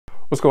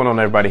What's going on,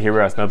 everybody? Here we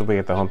are, it's another week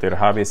at the Home Theater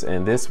Hobbyist,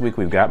 and this week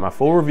we've got my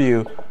full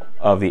review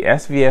of the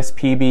SVS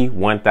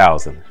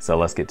PB1000. So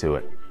let's get to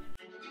it.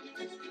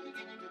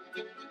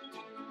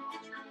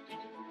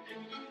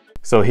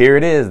 So here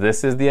it is.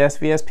 This is the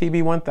SVS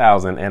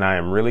PB1000, and I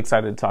am really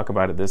excited to talk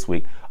about it this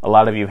week. A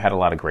lot of you have had a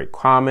lot of great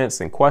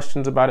comments and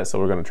questions about it, so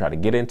we're going to try to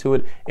get into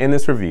it in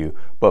this review.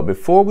 But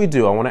before we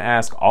do, I want to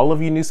ask all of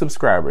you new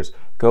subscribers,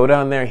 go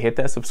down there, hit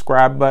that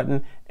subscribe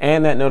button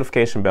and that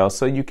notification bell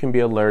so you can be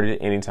alerted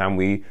anytime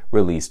we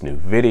release new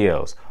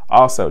videos.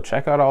 Also,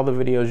 check out all the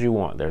videos you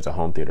want. There's a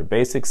Home Theater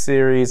Basics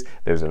series,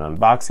 there's an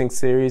unboxing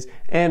series,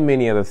 and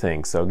many other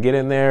things. So get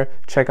in there,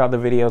 check out the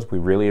videos. We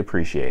really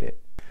appreciate it.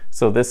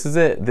 So this is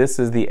it. This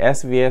is the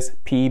SVS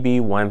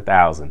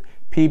PB1000.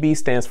 PB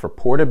stands for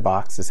ported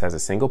box. This has a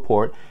single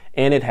port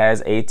and it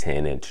has a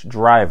 10-inch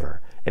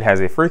driver. It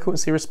has a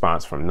frequency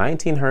response from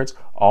 19 Hertz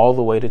all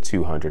the way to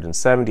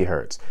 270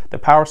 Hertz. The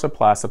power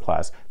supply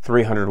supplies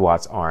 300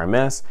 watts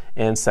RMS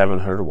and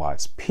 700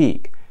 watts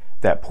peak.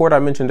 That port I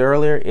mentioned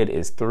earlier, it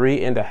is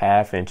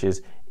 3.5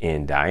 inches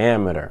in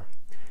diameter.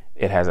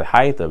 It has a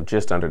height of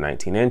just under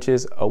 19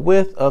 inches, a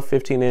width of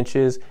 15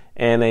 inches,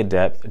 and a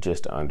depth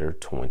just under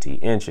 20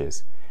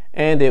 inches.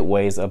 And it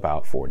weighs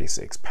about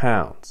 46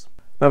 pounds.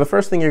 Now, the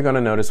first thing you're going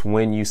to notice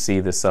when you see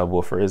the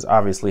subwoofer is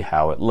obviously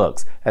how it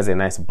looks. It has a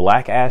nice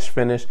black ash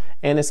finish,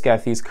 and it's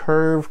got these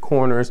curved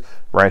corners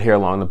right here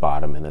along the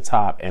bottom and the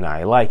top, and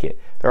I like it.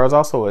 There is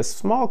also a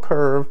small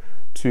curve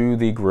to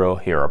the grill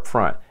here up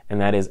front,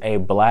 and that is a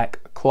black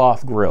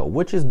cloth grill,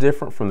 which is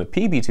different from the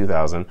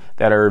PB2000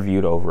 that I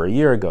reviewed over a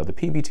year ago. The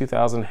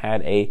PB2000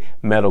 had a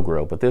metal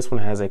grill, but this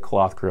one has a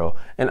cloth grill,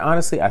 and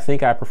honestly, I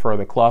think I prefer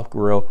the cloth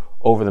grill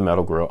over the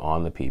metal grill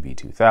on the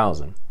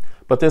PB2000.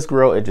 But this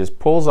grill, it just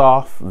pulls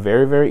off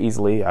very, very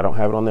easily. I don't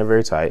have it on there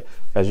very tight.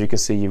 As you can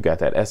see, you've got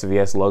that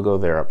SVS logo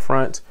there up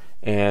front,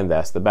 and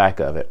that's the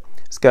back of it.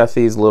 It's got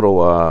these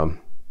little, I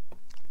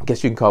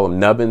guess you can call them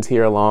nubbins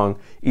here along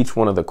each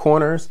one of the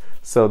corners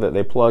so that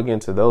they plug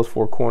into those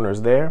four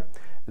corners there.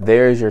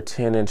 There's your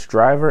 10-inch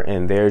driver,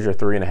 and there's your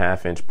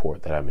 3.5-inch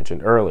port that I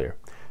mentioned earlier.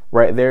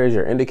 Right there is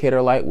your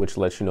indicator light, which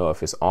lets you know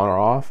if it's on or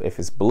off. If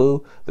it's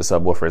blue, the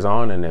subwoofer is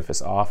on, and if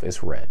it's off,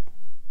 it's red.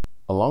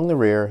 Along the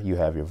rear, you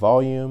have your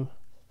volume,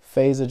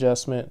 phase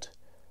adjustment,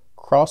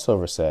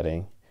 crossover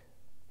setting,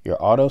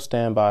 your auto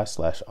standby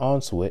 /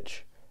 on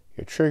switch,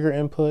 your trigger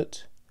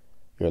input,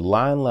 your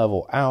line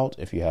level out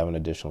if you have an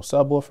additional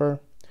subwoofer,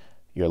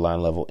 your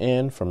line level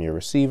in from your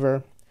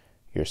receiver,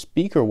 your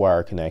speaker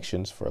wire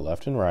connections for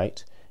left and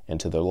right, and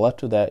to the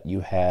left of that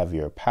you have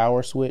your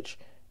power switch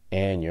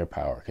and your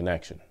power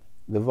connection.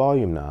 The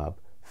volume knob,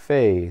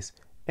 phase,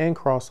 and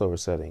crossover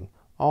setting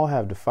all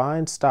have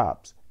defined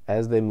stops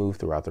as they move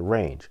throughout the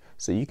range,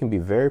 so you can be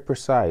very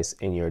precise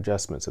in your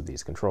adjustments of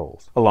these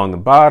controls. Along the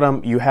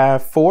bottom, you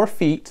have 4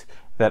 feet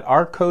that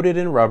are coated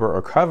in rubber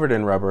or covered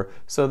in rubber,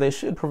 so they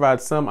should provide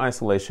some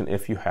isolation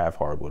if you have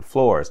hardwood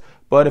floors.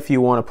 But if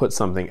you want to put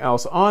something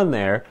else on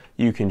there,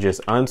 you can just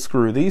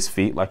unscrew these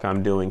feet like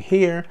I'm doing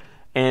here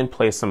and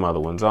place some other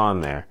ones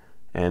on there,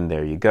 and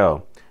there you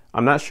go.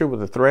 I'm not sure what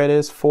the thread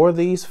is for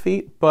these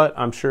feet, but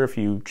I'm sure if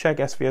you check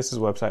SVS's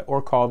website or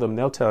call them,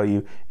 they'll tell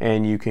you,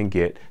 and you can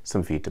get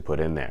some feet to put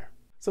in there.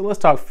 So let's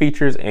talk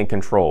features and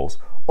controls.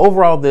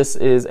 Overall, this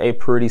is a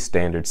pretty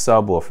standard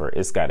subwoofer.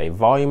 It's got a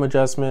volume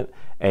adjustment,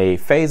 a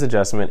phase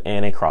adjustment,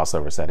 and a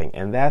crossover setting,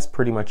 and that's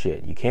pretty much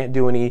it. You can't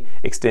do any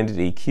extended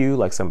EQ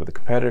like some of the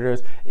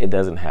competitors. It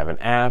doesn't have an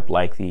amp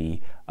like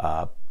the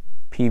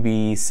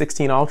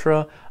PB16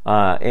 Ultra,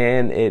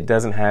 and it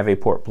doesn't have a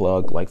port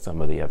plug like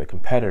some of the other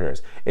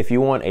competitors. If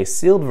you want a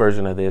sealed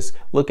version of this,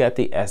 look at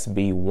the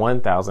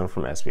SB1000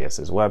 from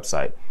SVS's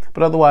website.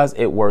 But otherwise,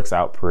 it works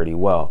out pretty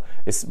well.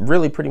 It's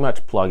really pretty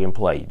much plug and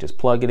play. You just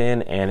plug it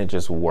in and it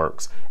just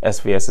works.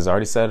 SVS has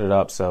already set it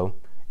up, so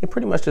it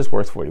pretty much just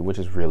works for you, which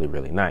is really,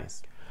 really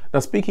nice. Now,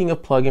 speaking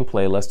of plug and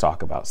play, let's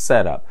talk about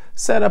setup.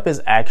 Setup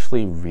is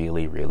actually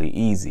really, really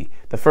easy.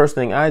 The first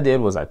thing I did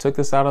was I took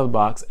this out of the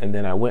box, and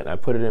then I went and I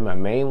put it in my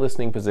main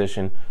listening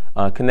position,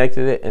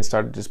 connected it, and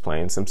started just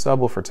playing some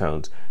subwoofer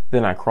tones.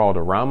 Then I crawled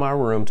around my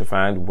room to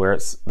find where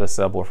the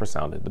subwoofer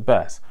sounded the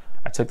best.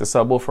 I took the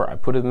subwoofer, I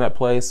put it in that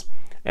place,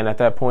 and at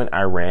that point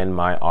I ran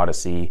my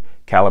Odyssey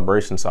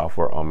calibration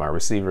software on my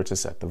receiver to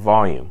set the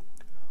volume.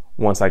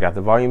 Once I got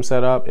the volume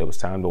set up, it was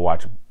time to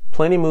watch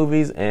plenty of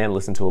movies and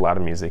listen to a lot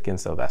of music, and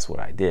so that's what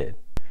I did.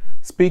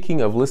 Speaking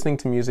of listening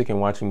to music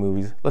and watching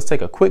movies, let's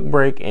take a quick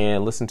break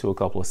and listen to a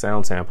couple of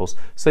sound samples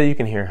so you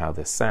can hear how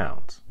this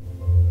sounds.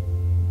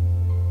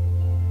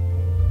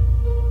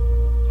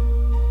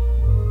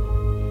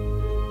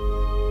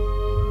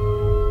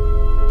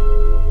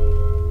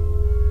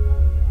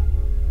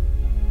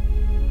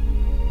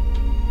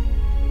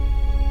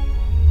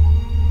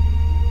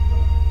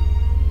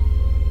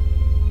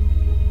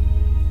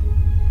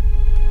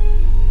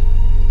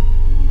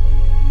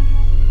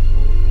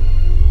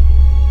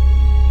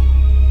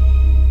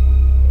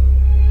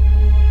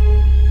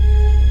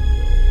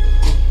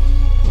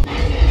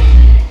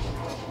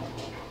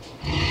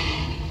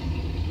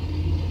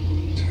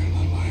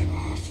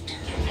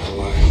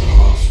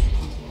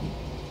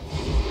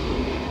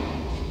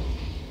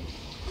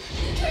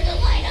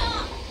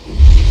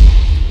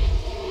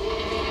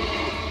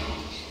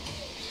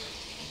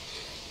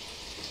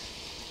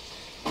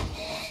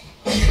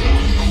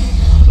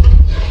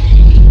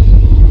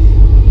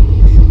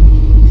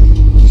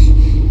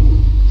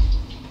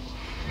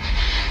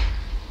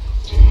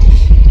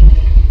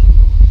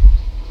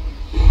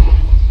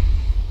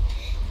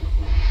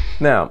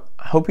 Now,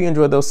 I hope you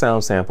enjoyed those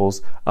sound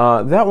samples.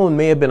 That one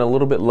may have been a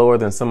little bit lower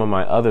than some of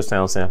my other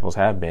sound samples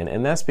have been,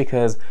 and that's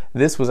because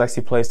this was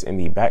actually placed in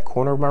the back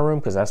corner of my room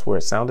because that's where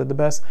it sounded the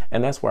best,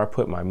 and that's where I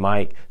put my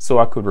mic so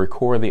I could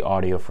record the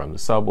audio from the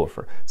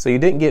subwoofer. So you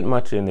didn't get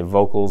much in the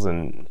vocals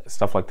and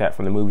stuff like that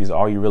from the movies.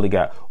 All you really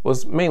got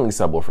was mainly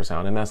subwoofer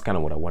sound, and that's kind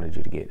of what I wanted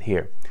you to get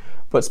here.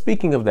 But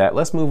speaking of that,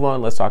 let's move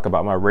on. Let's talk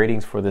about my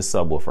ratings for this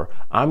subwoofer.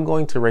 I'm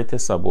going to rate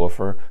this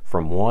subwoofer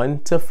from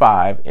 1 to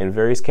 5 in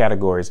various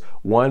categories,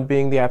 1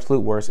 being the absolute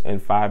worst and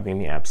 5 being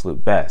the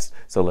absolute best.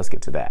 So let's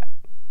get to that.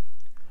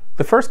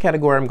 The first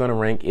category I'm going to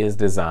rank is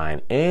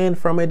design, and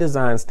from a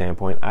design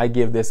standpoint, I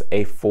give this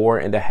a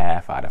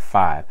 4.5 out of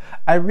 5.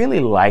 I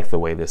really like the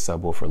way this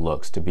subwoofer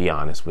looks, to be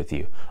honest with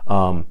you.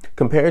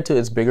 Compared to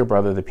its bigger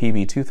brother, the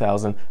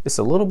PB2000, it's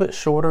a little bit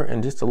shorter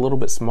and just a little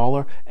bit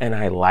smaller, and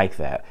I like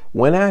that.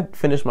 When I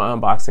finished my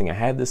unboxing, I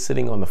had this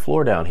sitting on the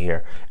floor down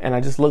here, and I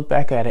just looked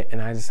back at it,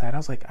 and I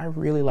was like, I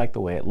really like the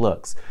way it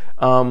looks.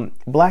 The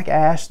black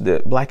ash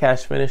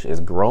finish is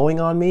growing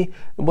on me.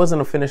 It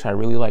wasn't a finish I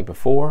really liked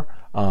before.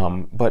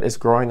 But it's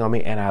growing on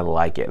me and I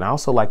like it. And I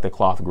also like the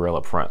cloth grill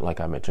up front,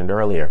 like I mentioned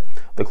earlier.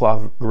 The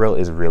cloth grill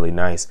is really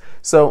nice.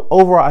 So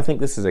overall, I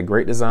think this is a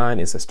great design.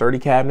 It's a sturdy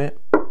cabinet.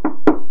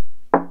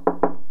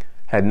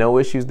 Had no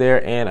issues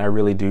there, and I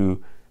really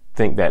do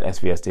think that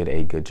SVS did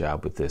a good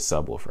job with this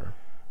subwoofer.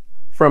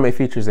 From a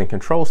features and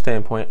control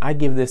standpoint, I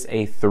give this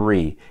a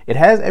 3. It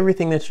has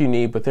everything that you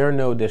need, but there are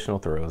no additional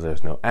thrills.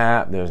 There's no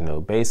app, there's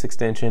no bass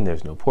extension,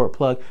 there's no port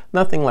plug,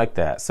 nothing like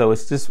that. So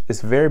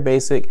it's very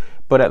basic,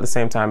 but at the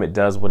same time, it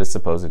does what it's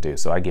supposed to do.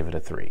 So I give it a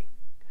 3.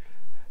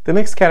 The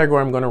next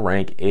category I'm going to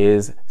rank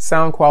is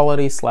sound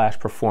quality /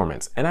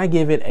 performance, and I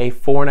give it a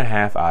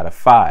 4.5 out of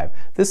 5.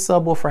 This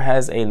subwoofer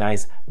has a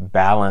nice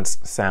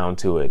balanced sound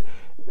to it.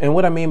 And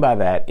what I mean by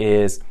that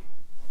is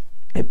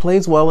it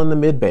plays well in the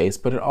mid bass,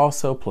 but it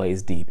also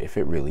plays deep if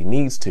it really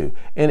needs to.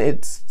 And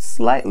it's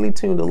slightly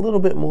tuned a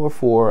little bit more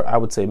for, I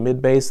would say, mid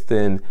bass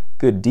than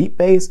good deep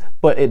bass,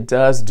 but it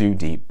does do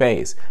deep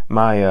bass.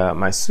 My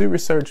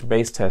Subwoofers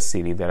bass test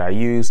CD that I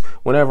use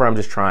whenever I'm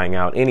just trying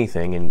out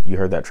anything, and you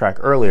heard that track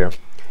earlier,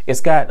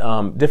 it's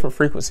got different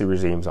frequency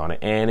regimes on it,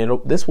 and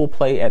this will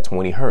play at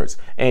 20 hertz,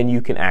 and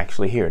you can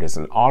actually hear it. It's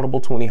an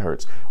audible 20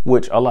 hertz,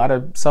 which a lot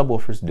of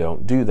subwoofers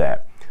don't do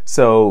that.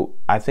 So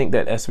I think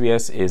that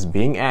SVS is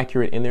being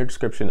accurate in their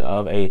description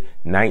of a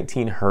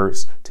 19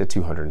 hertz to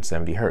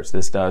 270 hertz.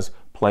 This does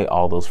play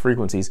all those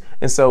frequencies,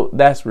 and so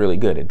that's really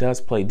good. It does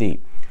play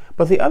deep.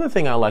 But the other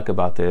thing I like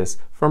about this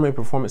from a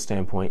performance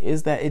standpoint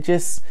is that it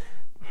just,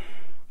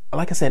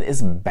 like I said,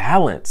 it's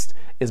balanced.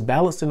 It's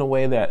balanced in a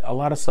way that a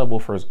lot of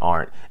subwoofers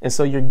aren't. And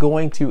so you're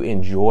going to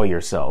enjoy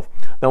yourself.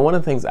 Now, one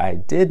of the things I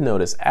did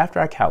notice after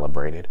I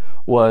calibrated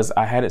was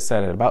I had it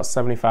set at about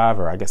 75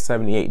 or I guess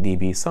 78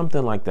 dB,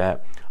 something like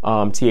that,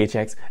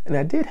 THX. And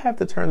I did have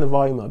to turn the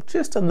volume up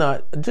just a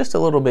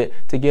little bit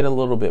to get a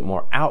little bit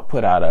more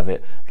output out of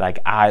it, like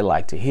I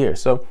like to hear.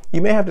 So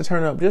you may have to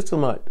turn it up just a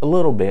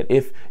little bit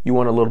if you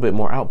want a little bit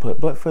more output.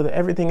 But for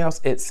everything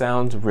else, it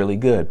sounds really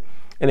good.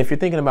 And if you're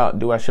thinking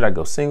about should I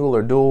go single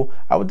or dual,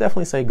 I would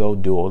definitely say go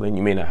dual. Then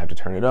you may not have to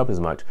turn it up as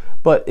much,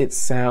 but it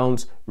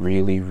sounds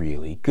really,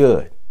 really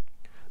good.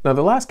 Now,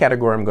 the last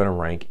category I'm going to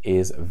rank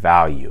is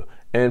value.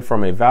 And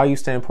from a value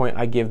standpoint,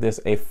 I give this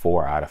a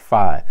 4 out of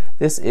 5.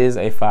 This is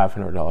a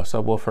 $500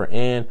 subwoofer,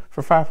 and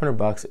for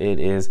 $500, it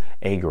is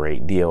a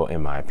great deal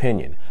in my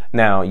opinion.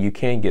 Now, you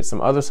can get some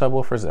other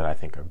subwoofers that I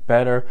think are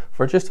better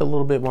for just a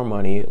little bit more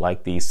money,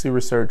 like the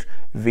Subwoofers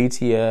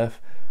VTF-2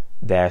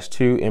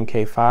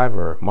 MK5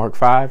 or Mark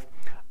V.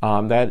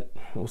 That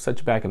will set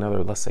you back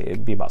another, let's say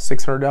it'd be about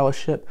 $600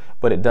 ship,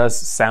 but it does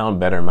sound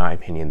better in my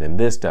opinion than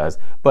this does,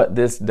 but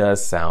this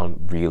does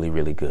sound really,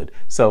 really good.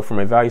 So from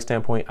a value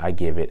standpoint, I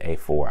give it a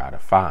 4 out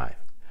of 5.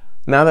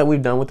 Now that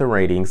we've done with the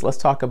ratings, let's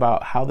talk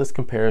about how this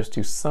compares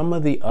to some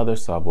of the other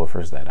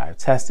subwoofers that I've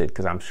tested,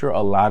 because I'm sure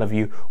a lot of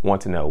you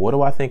want to know, what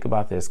do I think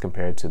about this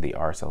compared to the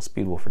RSL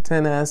Speedwoofer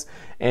 10S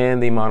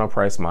and the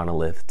Monoprice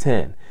Monolith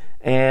 10?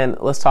 And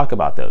let's talk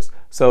about those.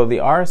 So the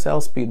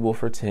RSL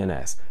Speedwoofer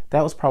 10S,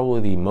 that was probably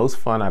the most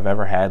fun I've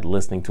ever had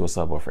listening to a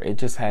subwoofer. It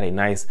just had a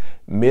nice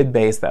mid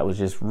bass that was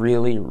just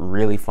really,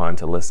 really fun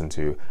to listen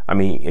to. I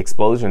mean,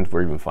 explosions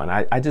were even fun.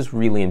 I just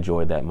really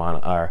enjoyed that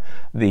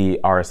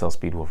the RSL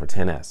Speedwoofer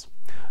 10S.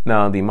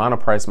 Now the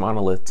Monoprice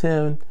Monolith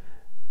 10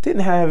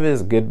 didn't have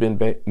as good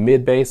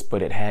mid bass,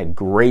 but it had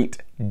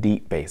great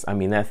deep bass. I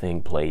mean, that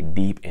thing played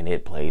deep, and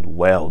it played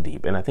well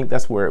deep, and I think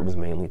that's where it was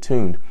mainly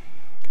tuned.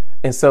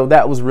 And so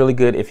that was really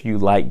good if you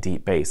like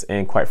deep bass,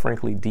 and quite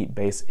frankly, deep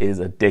bass is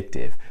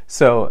addictive.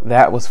 So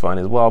that was fun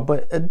as well,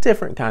 but a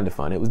different kind of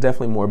fun. It was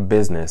definitely more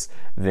business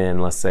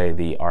than, let's say,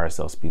 the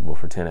RSL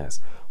Speedwoofer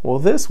 10S. Well,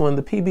 this one,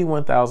 the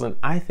PB1000,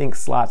 I think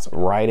slots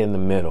right in the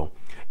middle.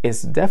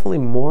 It's definitely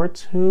more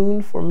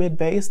tuned for mid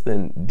bass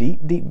than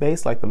deep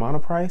bass like the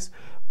Monoprice,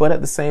 but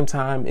at the same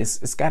time,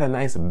 it's got a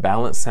nice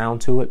balanced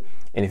sound to it.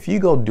 And if you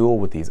go dual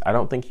with these, I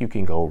don't think you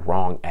can go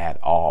wrong at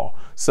all.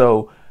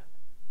 So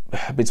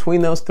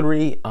between those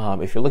three,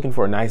 if you're looking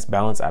for a nice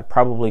balance, I'd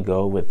probably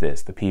go with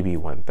this, the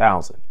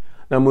PB1000.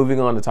 Now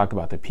moving on to talk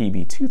about the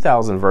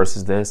PB2000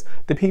 versus this,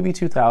 the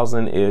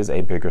PB2000 is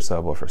a bigger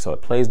subwoofer, so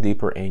it plays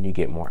deeper and you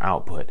get more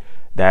output.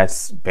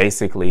 That's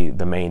basically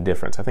the main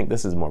difference. I think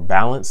this is more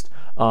balanced.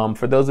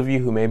 For those of you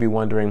who may be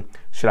wondering,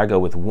 should I go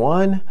with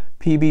one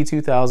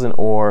PB2000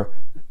 or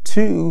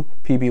two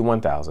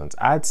PB1000s?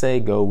 I'd say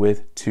go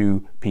with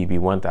two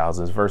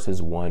PB1000s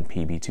versus one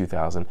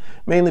PB2000,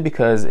 mainly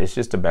because it's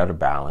just a better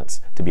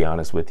balance, to be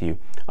honest with you.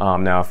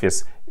 Now, if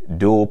it's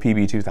dual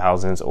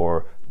PB2000s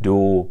or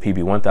dual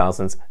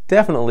PB1000s,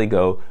 definitely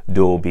go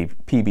dual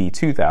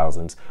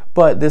PB2000s,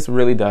 but this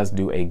really does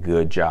do a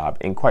good job.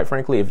 And quite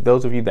frankly, if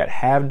those of you that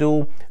have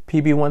dual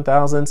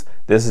PB1000s,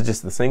 this is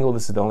just the single,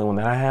 this is the only one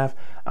that I have,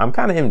 I'm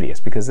kind of envious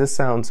because this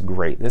sounds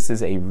great. This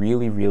is a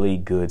really, really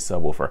good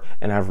subwoofer,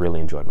 and I've really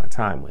enjoyed my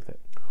time with it.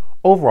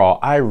 Overall,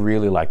 I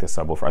really like the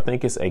subwoofer. I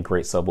think it's a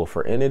great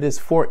subwoofer, and it is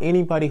for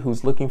anybody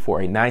who's looking for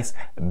a nice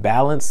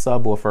balanced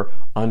subwoofer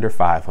under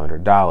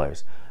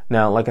 $500.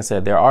 Now, like I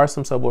said, there are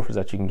some subwoofers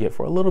that you can get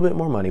for a little bit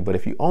more money, but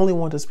if you only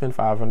want to spend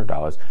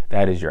 $500,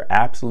 that is your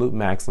absolute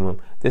maximum.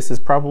 This is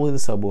probably the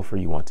subwoofer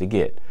you want to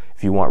get.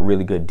 If you want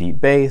really good deep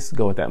bass,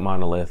 go with that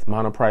Monolith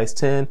Monoprice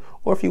 10,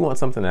 or if you want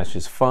something that's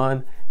just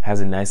fun, has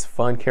a nice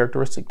fun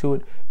characteristic to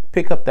it,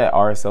 pick up that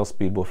RSL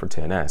Speedwoofer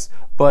 10S.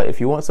 But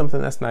if you want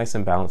something that's nice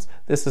and balanced,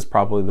 this is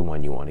probably the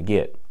one you want to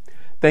get.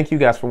 Thank you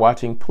guys for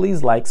watching.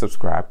 Please like,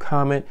 subscribe,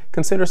 comment.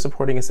 Consider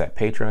supporting us at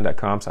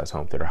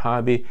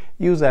patreon.com/hometheaterhobby.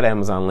 Use that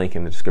Amazon link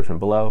in the description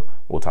below.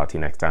 We'll talk to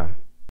you next time.